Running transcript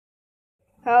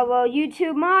Hello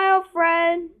YouTube, my old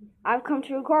friend. I've come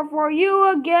to record for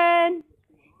you again.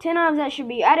 10 items that should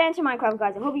be added into Minecraft,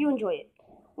 guys. I hope you enjoy it.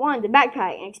 1. The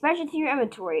backpack, an expansion to your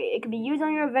inventory. It can be used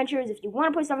on your adventures if you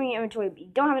want to put stuff in your inventory but you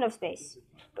don't have enough space.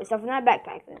 Put stuff in that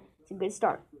backpack then. It's a good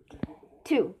start.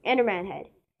 2. Enderman head.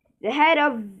 The head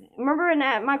of, remember in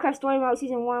that Minecraft Story Mode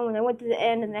Season 1 when they went to the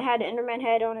end and they had the Enderman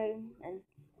head on it? And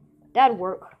that'd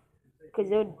work,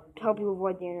 because it would help you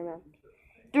avoid the Enderman.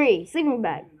 3. Sleeping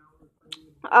bag.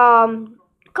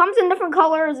 Comes in different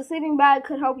colors. A sleeping bag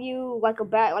could help you like a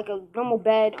normal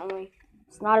bed, only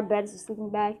it's not a bed, it's a sleeping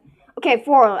bag. Okay,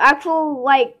 4. Actual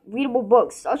like readable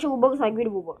books. Actual books like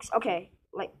readable books. Okay,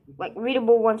 like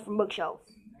readable ones from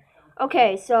bookshelves.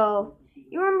 Okay, so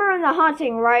you remember in the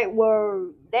Haunting, right, where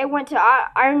they went to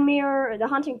Ironmere, the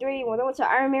Haunting 3, where they went to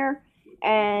Ironmere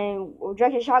and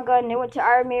Drake Shotgun, they went to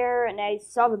Ironmere and they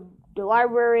saw the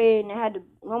library and they had the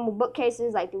normal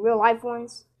bookcases, like the real life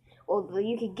ones. Well,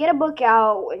 you could get a book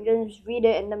out and then just read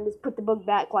it and then just put the book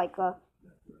back like a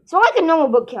normal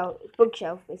bookshelf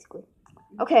basically.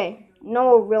 Okay,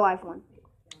 normal real life one.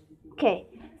 Okay,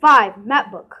 5. Map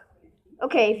book.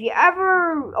 Okay, if you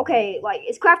ever like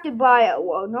it's crafted by a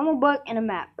normal book and a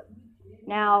map.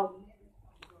 Now,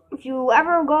 if you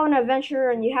ever go on an adventure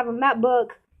and you have a map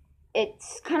book,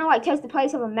 it's kind of like takes the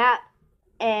place of a map,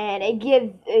 and it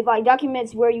like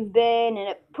documents where you've been and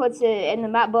it puts it in the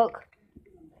map book.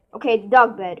 Okay, the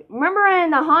dog bed. Remember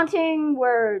in the Haunting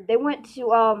where they went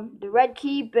to the Red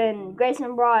Keep and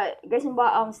Grayson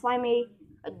bought Slimy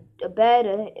a bed,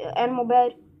 a animal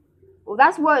bed. Well,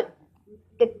 that's what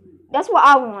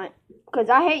I want, because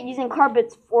I hate using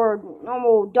carpets for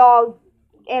normal dog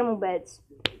animal beds.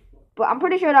 But I'm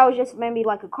pretty sure that was just maybe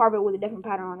like a carpet with a different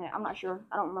pattern on it. I'm not sure.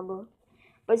 I don't remember.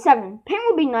 But 7. Paint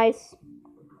would be nice.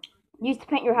 Used to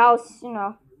paint your house,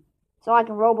 so like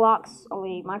in Roblox.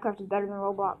 Only Minecraft is better than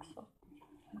Roblox.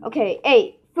 Okay,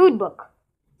 8. Food book.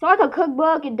 So like a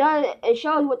cookbook, it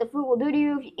shows what the food will do to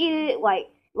you if you eat it. Like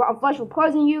rotten flesh will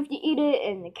poison you if you eat it,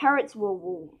 and the carrots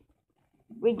will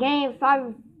regain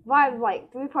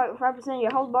 3.5% of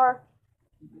your health bar.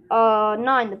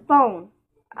 9. The phone.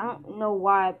 I don't know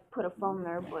why I put a phone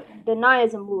there, but the 9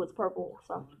 isn't blue, it's purple,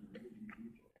 so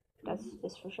that's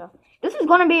for sure. This was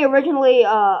gonna be originally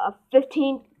a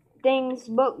 15 things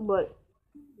book, but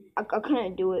I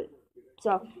couldn't do it.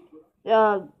 So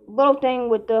little thing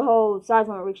with the whole size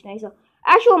limit reach thing. So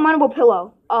actual mineable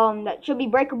pillow. That should be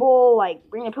breakable. Like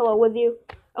bring a pillow with you.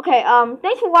 Okay.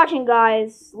 Thanks for watching,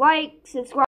 guys. Like, subscribe.